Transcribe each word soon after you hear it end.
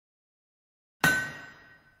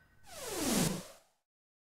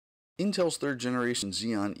Intel's third-generation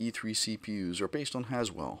Xeon E3 CPUs are based on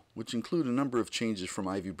Haswell, which include a number of changes from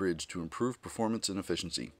Ivy Bridge to improve performance and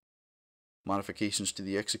efficiency. Modifications to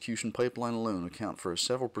the execution pipeline alone account for a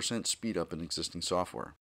several percent speed-up in existing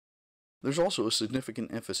software. There's also a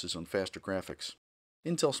significant emphasis on faster graphics.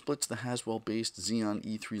 Intel splits the Haswell-based Xeon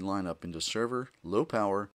E3 lineup into server,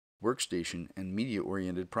 low-power, workstation, and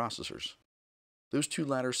media-oriented processors. Those two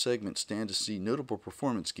latter segments stand to see notable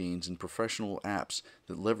performance gains in professional apps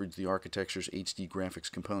that leverage the architecture's HD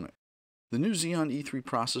graphics component. The new Xeon E3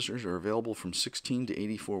 processors are available from 16 to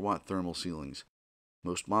 84 watt thermal ceilings.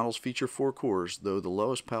 Most models feature 4 cores, though the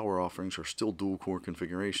lowest power offerings are still dual-core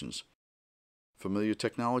configurations. Familiar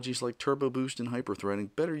technologies like Turbo Boost and hyperthreading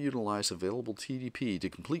better utilize available TDP to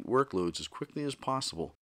complete workloads as quickly as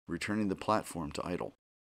possible, returning the platform to idle.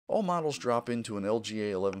 All models drop into an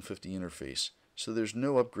LGA 1150 interface, so there's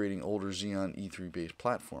no upgrading older Xeon E3-based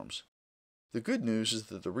platforms. The good news is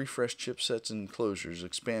that the refreshed chipsets and enclosures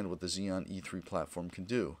expand what the Xeon E3 platform can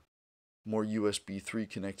do. More USB 3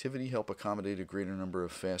 connectivity help accommodate a greater number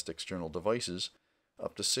of fast external devices.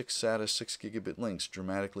 Up to 6 SATA 6 gigabit links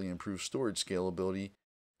dramatically improve storage scalability,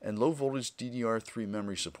 and low-voltage DDR3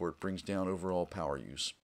 memory support brings down overall power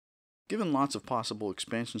use. Given lots of possible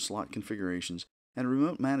expansion slot configurations and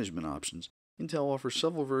remote management options, Intel offers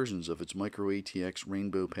several versions of its Micro ATX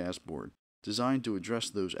Rainbow Pass board, designed to address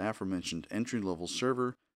those aforementioned entry-level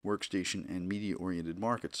server, workstation, and media-oriented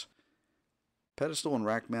markets. Pedestal and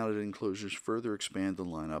rack-mounted enclosures further expand the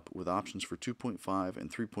lineup with options for 2.5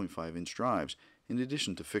 and 3.5-inch drives, in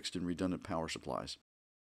addition to fixed and redundant power supplies.